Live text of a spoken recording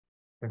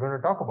We're going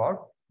to talk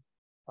about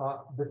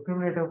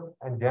discriminative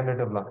and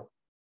generative learning.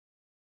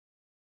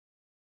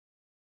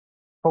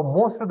 For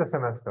most of the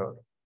semester,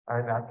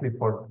 and actually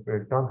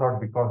it turns out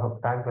because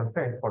of time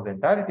constraints for the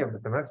entirety of the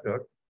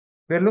semester,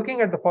 we're looking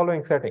at the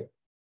following setting.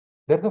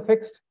 There's a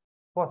fixed,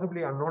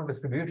 possibly unknown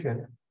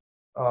distribution,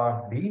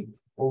 D,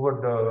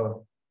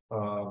 over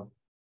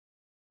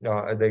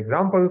the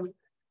examples,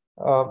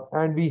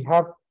 and we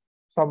have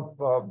some,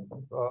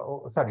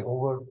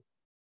 over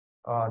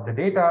the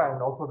data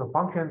and also the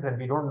functions, and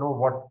we don't know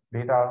what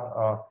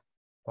data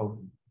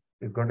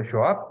is going to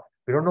show up.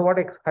 We don't know what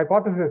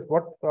hypothesis,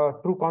 what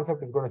true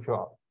concept is going to show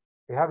up.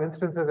 We have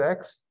instances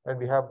X and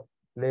we have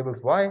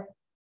labels Y,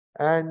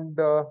 and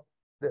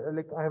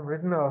like I have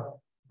written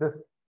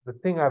the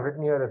thing I've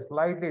written here is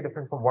slightly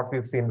different from what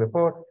we've seen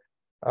before.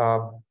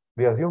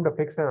 We assumed a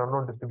fixed and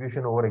unknown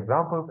distribution over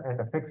examples and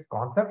a fixed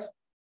concept.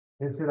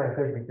 Instead, I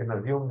said we can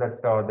assume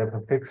that there's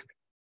a fixed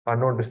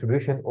unknown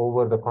distribution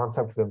over the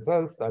concepts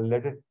themselves. I'll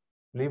leave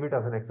it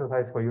as an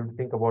exercise for you to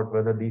think about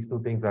whether these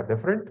two things are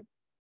different.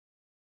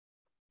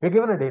 We're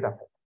given a data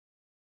set.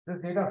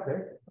 This data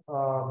set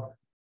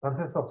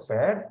consists of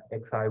pair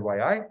xi,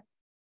 yi,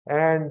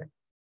 and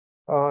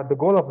the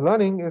goal of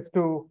learning is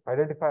to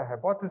identify a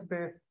hypothesis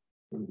space,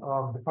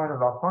 define a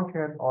loss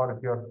function, or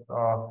if you're,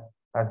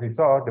 as we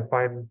saw,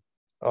 define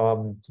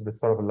this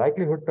sort of a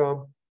likelihood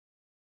term.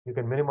 You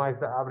can minimize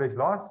the average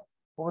loss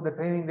over the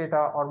training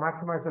data or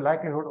maximize the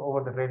likelihood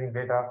over the training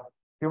data.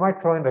 You might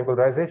throw in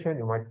regularization,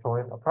 you might throw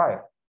in a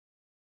prior.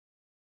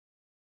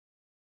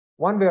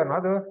 One way or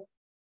another,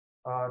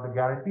 the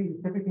guarantee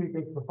typically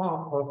takes the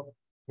form of,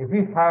 if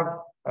we have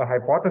a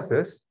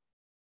hypothesis,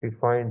 we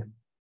find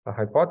a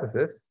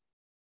hypothesis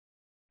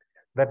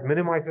that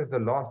minimizes the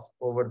loss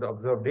over the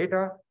observed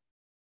data,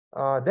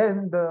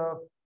 then the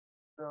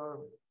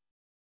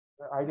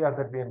ideas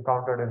that we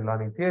encountered in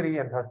learning theory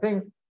and such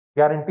things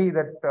guarantee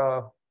that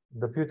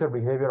the future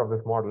behavior of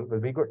this model will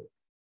be good.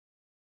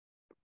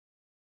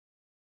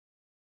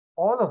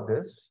 All of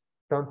this,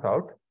 turns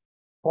out,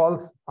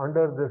 falls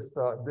under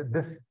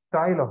this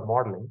style of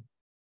modeling,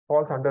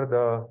 falls under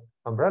the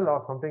umbrella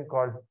of something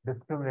called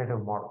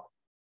discriminative model.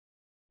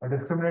 A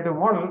discriminative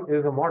model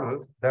is a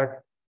model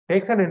that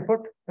takes an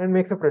input and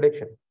makes a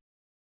prediction.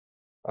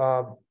 We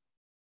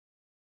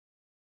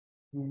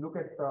look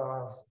at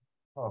a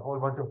whole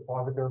bunch of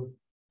positive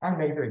and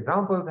negative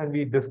examples, and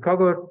we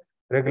discover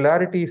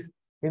regularities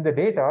in the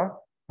data,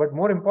 but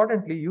more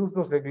importantly, use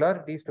those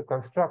regularities to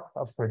construct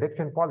a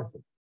prediction policy,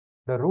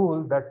 the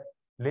rule that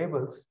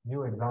labels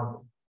new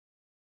examples.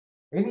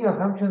 Any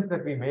assumptions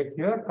that we make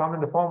here come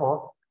in the form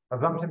of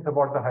assumptions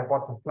about the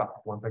hypothesis class.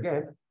 Once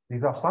again,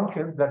 these are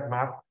functions that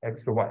map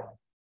X to Y.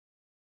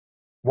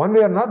 One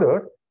way or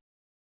another,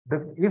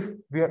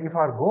 if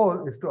our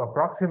goal is to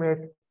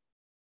approximate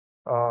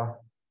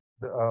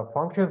the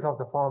functions of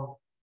the form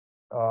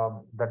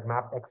that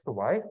map X to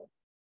Y,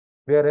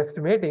 we are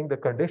estimating the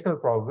conditional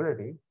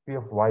probability P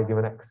of Y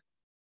given X.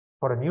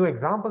 For a new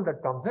example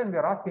that comes in, we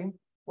are asking,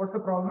 what's the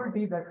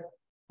probability that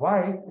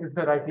Y is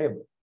the right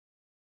label?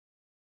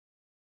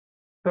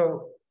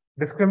 So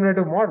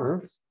discriminative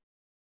models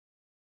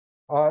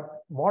are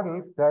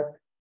models that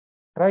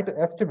try to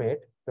estimate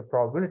the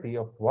probability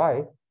of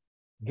Y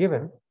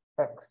given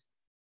X.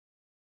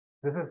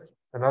 This is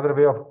another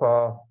way of,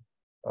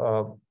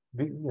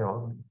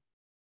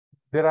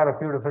 there are a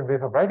few different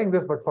ways of writing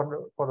this, but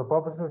for the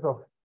purposes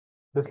of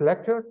this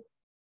lecture,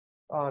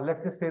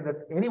 let's just say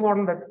that any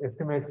model that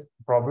estimates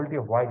the probability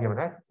of Y given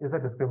X is a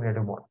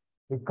discriminative model.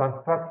 It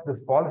constructs this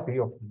policy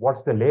of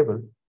what's the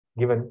label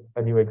given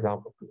a new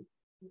example.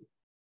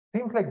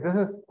 Seems like this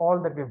is all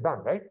that we've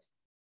done, right?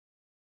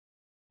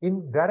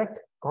 In direct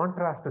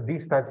contrast to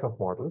these types of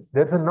models,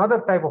 there's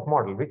another type of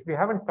model which we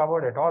haven't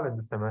covered at all in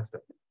this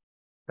semester.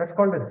 That's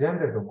called a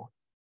generative model.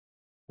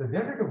 The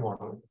generative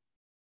model,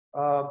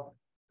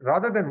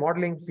 rather than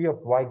modeling P of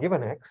Y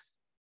given X,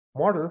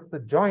 models the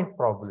joint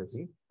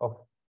probability of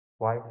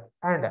Y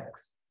and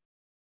X.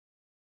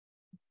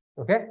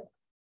 Okay?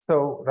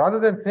 So rather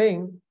than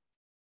saying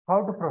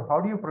how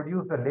do you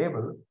produce the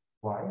label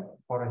Y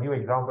for a new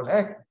example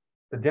X,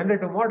 the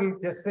generative model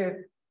just says,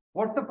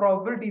 what's the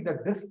probability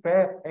that this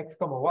pair X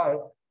comma Y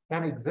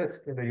can exist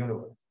in the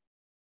universe?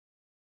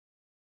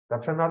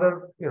 That's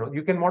another,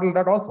 you can model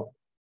that also.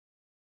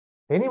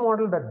 Any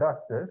model that does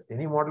this,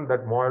 any model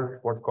that models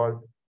what's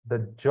called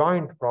the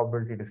joint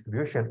probability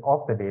distribution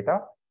of the data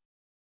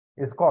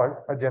is called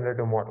a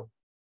generative model.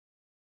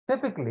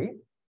 Typically,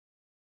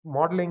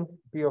 modeling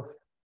P of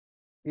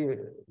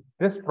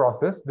this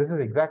process, this is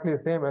exactly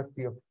the same as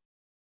P of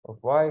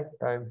Y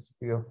times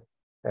P of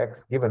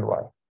X given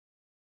Y.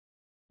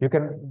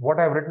 What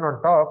I've written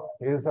on top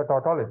is a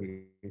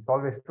tautology. It's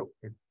always true.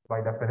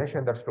 By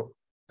definition, that's true.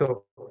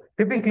 So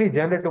typically,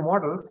 generative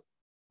models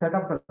set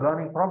up the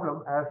learning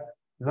problem as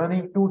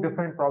learning two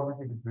different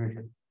probability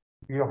distributions.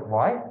 P of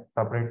Y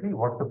separately,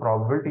 what's the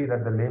probability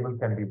that the label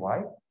can be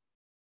Y?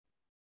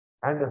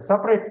 And a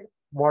separate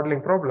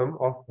modeling problem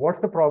of what's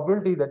the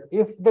probability that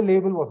if the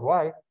label was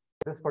Y,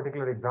 this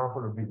particular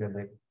example would be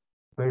generated.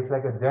 So it's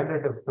like a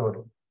generative story.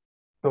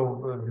 So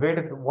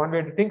one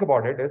way to think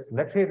about it is,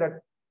 let's say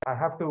that I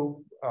have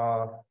to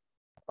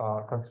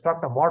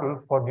construct a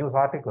model for news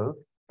articles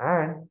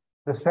and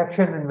the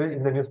section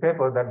in the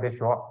newspaper that they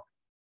show up.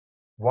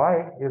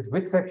 Y is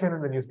which section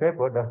in the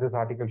newspaper does this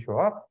article show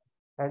up,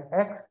 and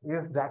X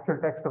is the actual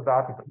text of the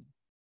article.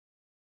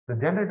 The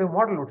generative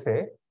model would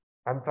say,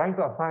 I'm trying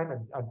to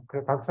assign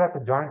construct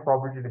a joint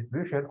probability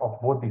distribution of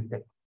both these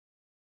things.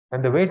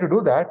 And the way to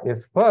do that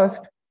is,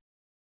 first,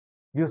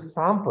 you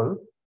sample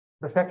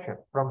the section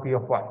from P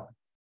of Y.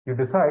 You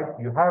decide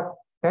you have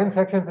 10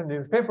 sections in the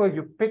newspaper,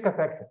 you pick a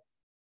section.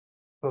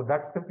 So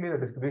that's simply the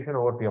distribution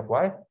over P of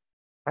Y.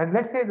 And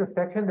let's say the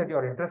section that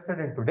you're interested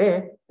in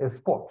today is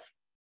sports.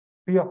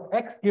 P of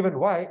X given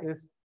Y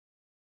is,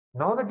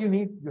 now that you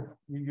need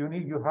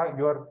to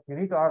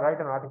write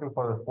an article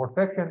for the sports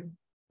section,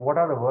 what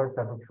are the words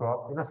that would show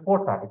up in a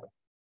sports article,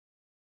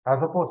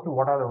 as opposed to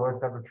what are the words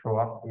that would show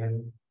up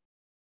in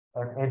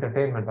an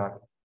entertainment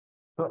article.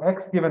 So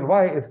X given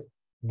Y is,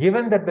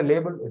 given that the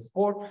label is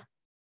sports,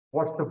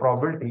 what's the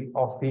probability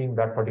of seeing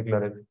that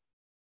particular image?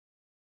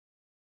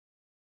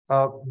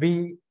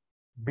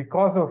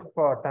 Because of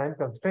time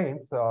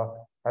constraints,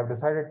 I've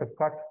decided to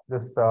cut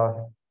this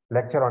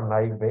lecture on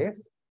naive Bayes.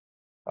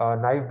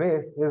 Naive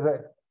Bayes is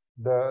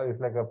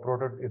like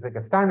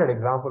a standard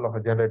example of a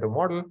generative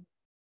model.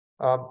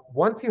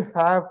 Once you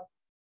have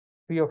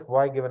P of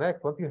Y given X,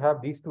 once you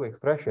have these two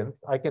expressions,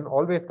 I can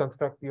always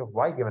construct P of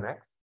Y given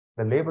X,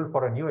 the label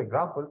for a new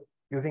example,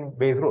 using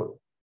Bayes' rule.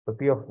 So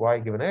P of Y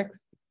given X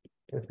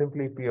is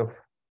simply P of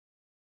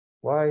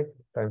Y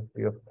times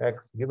P of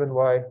X given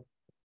Y,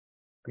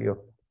 P of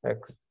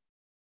X.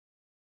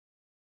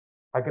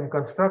 I can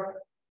construct,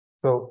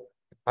 so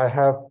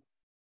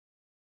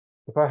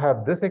if I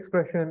have this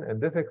expression and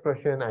this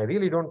expression, I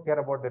really don't care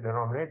about the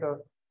denominator.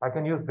 I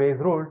can use Bayes'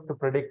 rule to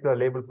predict the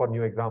label for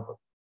new example.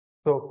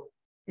 So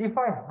if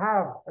I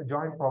have a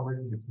joint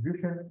probability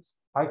distribution,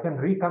 I can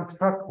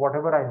reconstruct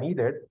whatever I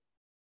needed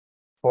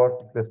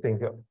for this thing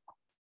here.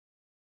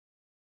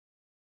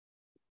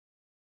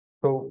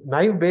 So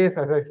naive Bayes,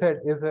 as I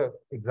said, is an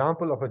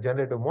example of a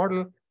generative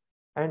model.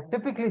 And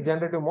typically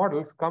generative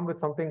models come with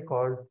something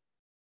called,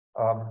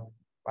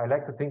 I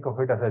like to think of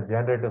it as a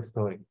generative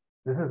story.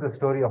 This is the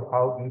story of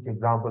how each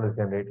example is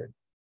generated.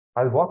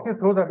 I'll walk you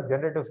through that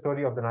generative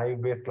story of the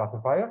naive Bayes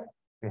classifier.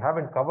 We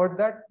haven't covered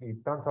that.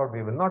 It turns out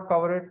we will not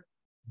cover it,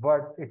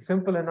 but it's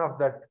simple enough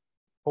that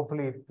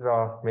hopefully it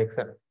makes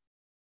sense.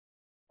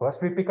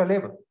 First, we pick a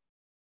label.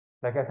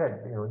 Like I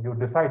said, you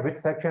decide which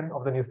section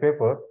of the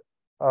newspaper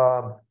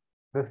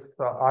this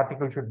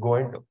article should go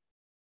into.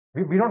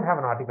 We don't have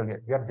an article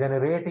yet. We are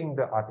generating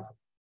the article.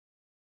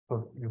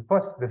 So you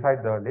first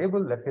decide the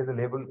label. Let's say the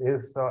label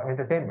is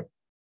entertainment.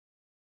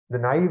 The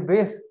naive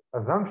Bayes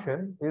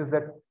assumption is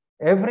that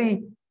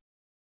every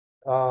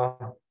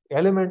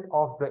element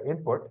of the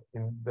input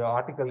in the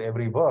article,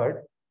 every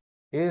word,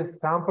 is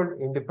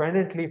sampled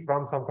independently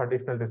from some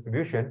conditional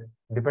distribution,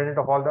 independent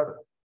of all the others.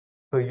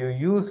 So you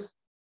use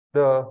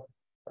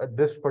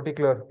this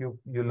particular,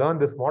 you learn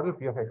this model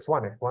P of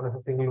X1. X1 is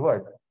a single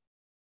word.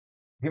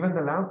 Given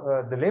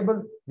the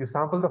label, you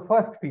sample the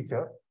first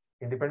feature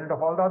independent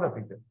of all the other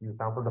features. You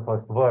sample the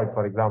first word,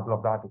 for example,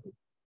 of the article.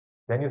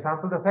 Then you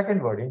sample the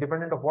second word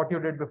independent of what you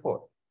did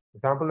before. You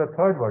sample the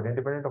third word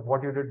independent of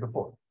what you did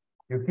before.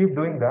 You keep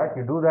doing that.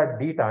 You do that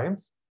D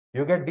times.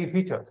 You get D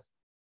features.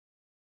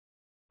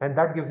 And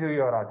that gives you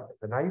your article.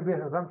 The naive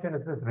Bayes assumption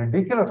is this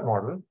ridiculous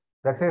model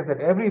that says that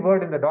every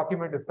word in the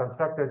document is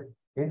constructed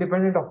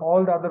independent of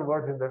all the other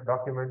words in the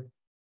document,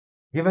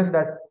 given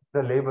that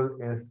the label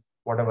is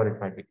whatever it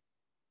might be.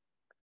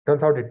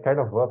 Turns out it kind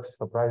of works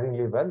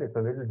surprisingly well. It's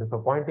a little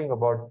disappointing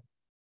about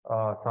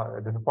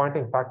a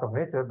disappointing fact of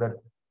nature that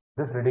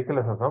this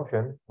ridiculous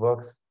assumption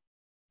works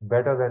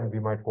better than we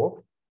might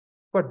hope,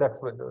 but that's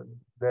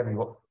there we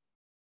go.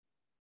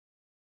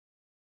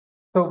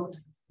 So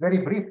very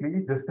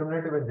briefly,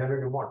 discriminative and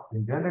generative models.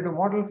 In generative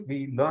models,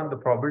 we learn the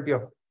probability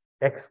of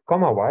X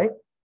comma Y,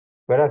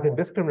 whereas in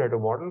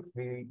discriminative models,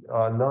 we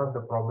learn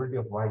the probability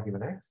of Y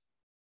given X.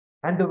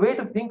 And the way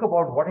to think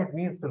about what it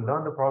means to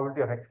learn the probability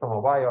of X comma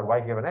Y or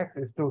Y given X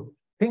is to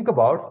think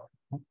about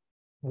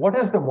what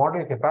is the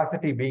model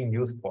capacity being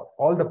used for?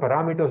 All the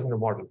parameters in the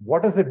model,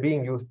 what is it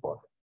being used for?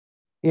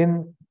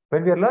 When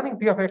we are learning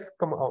P of X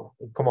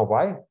comma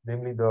Y,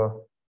 namely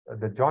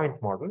the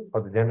joint model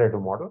or the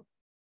generative model,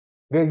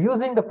 we are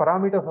using the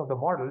parameters of the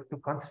model to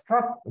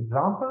construct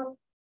examples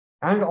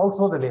and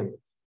also the labels.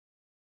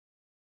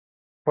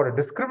 For a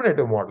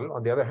discriminative model,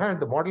 on the other hand,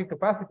 the model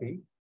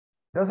capacity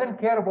doesn't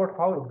care about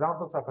how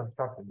examples are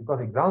constructed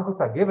because examples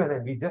are given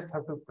and we just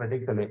have to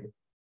predict the label.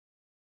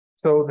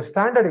 So the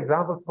standard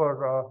examples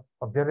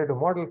of generative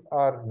models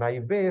are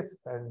naive Bayes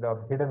and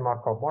hidden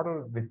Markov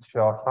model, which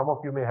some of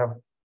you may have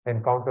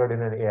encountered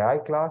in an AI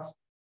class.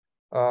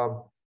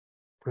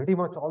 Pretty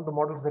much all the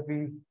models that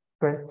we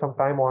spent some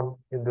time on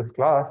in this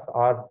class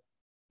are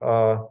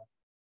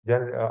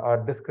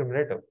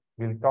discriminative.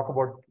 We'll talk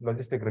about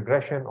logistic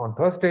regression on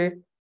Thursday.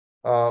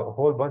 A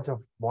whole bunch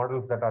of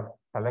models that are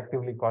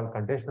collectively called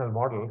conditional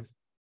models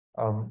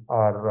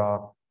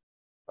are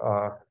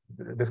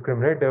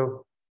discriminative.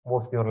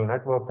 Most neural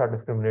networks are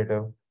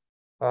discriminative.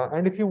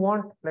 And if you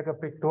want like a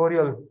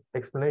pictorial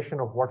explanation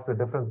of what's the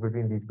difference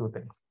between these two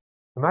things,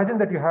 imagine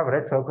that you have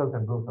red circles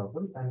and blue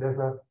circles, and there's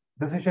a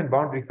decision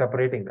boundary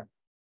separating them.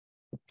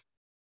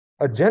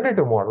 A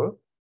generative model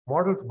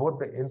models both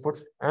the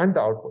inputs and the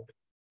output.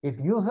 It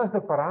uses the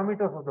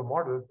parameters of the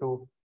model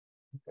to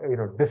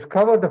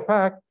discover the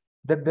fact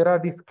that there are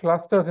these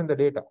clusters in the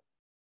data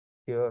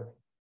here,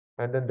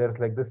 and then there's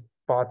like this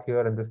path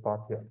here and this path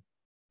here.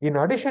 In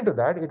addition to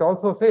that, it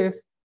also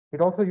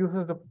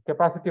uses the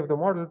capacity of the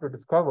model to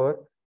discover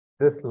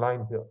this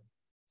line here.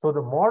 So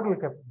the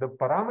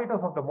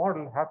parameters of the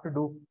model have to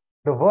do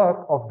the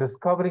work of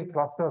discovering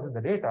clusters in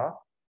the data,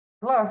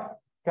 plus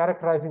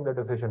characterizing the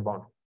decision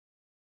boundary.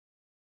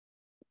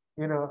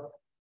 In a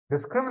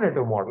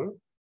discriminative model,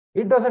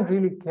 it doesn't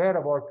really care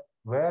about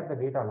where the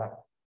data lies.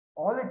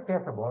 All it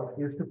cares about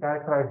is to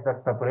characterize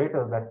that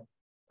separator that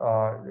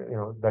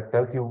that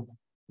tells you,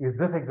 is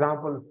this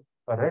example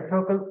a red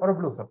circle or a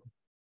blue circle?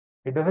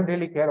 It doesn't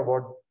really care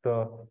about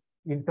the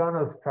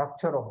internal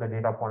structure of the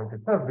data point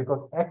itself,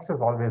 because X is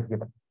always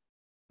given.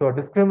 So a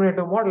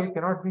discriminative model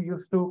cannot be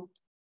used to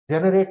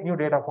generate new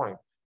data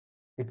points.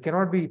 It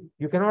cannot be,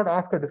 you cannot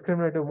ask a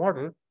discriminative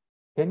model,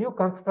 can you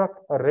construct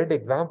a red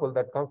example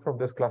that comes from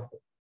this cluster?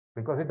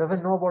 Because it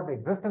doesn't know about the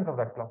existence of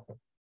that cluster.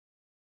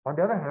 On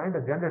the other hand, a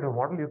generative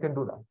model, you can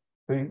do that.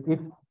 So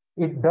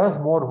it does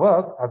more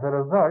work. As a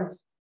result,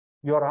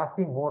 you're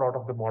asking more out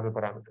of the model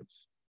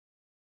parameters.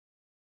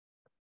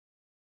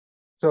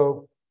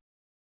 So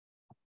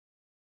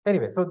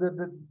anyway, so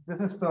this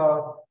is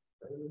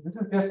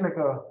just like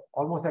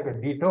almost like a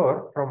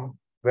detour from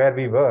where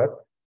we were.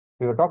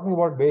 We were talking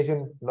about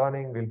Bayesian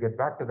learning. We'll get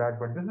back to that,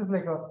 but this is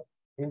like a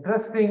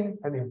interesting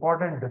and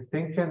important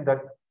distinction that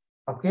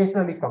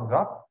occasionally comes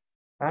up,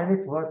 and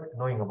it's worth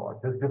knowing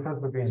about. This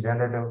difference between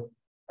generative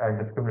and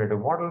discriminative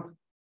models.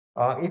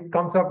 It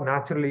comes up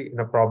naturally in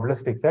a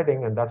probabilistic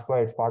setting, and that's why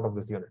it's part of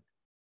this unit.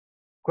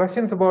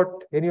 Questions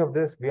about any of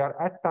this? We are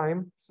at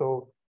time,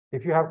 so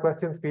if you have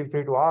questions, feel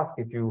free to ask.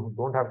 If you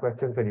don't have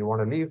questions and you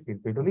want to leave, feel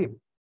free to leave.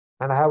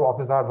 And I have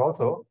office hours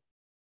also.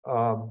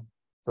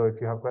 So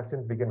if you have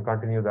questions, we can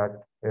continue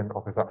that in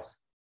office hours.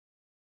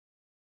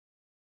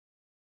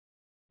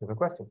 There's a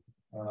question.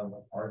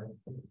 Are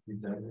the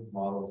generative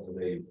models, are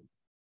they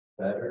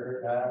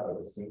better at or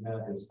the same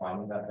at just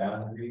finding that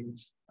boundary?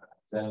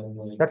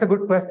 That's a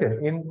good question.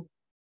 In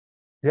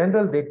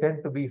general, they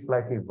tend to be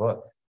slightly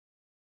worse,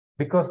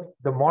 because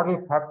the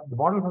models have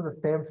the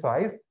same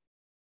size.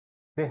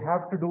 They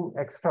have to do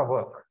extra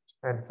work,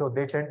 and so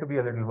they tend to be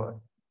a little worse.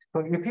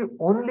 So if you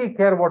only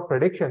care about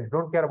predictions,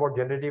 don't care about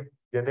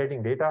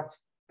generating data,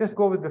 just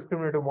go with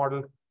discriminative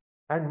models.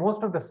 And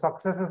most of the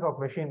successes of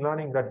machine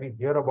learning that we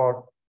hear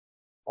about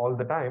all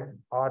the time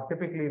are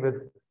typically with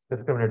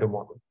discriminative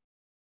models.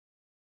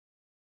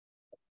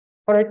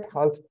 All right,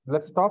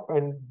 let's stop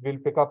and we'll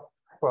pick up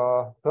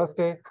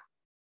Thursday.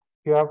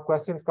 If you have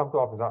questions, come to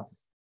office hours,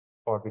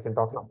 or we can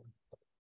talk now.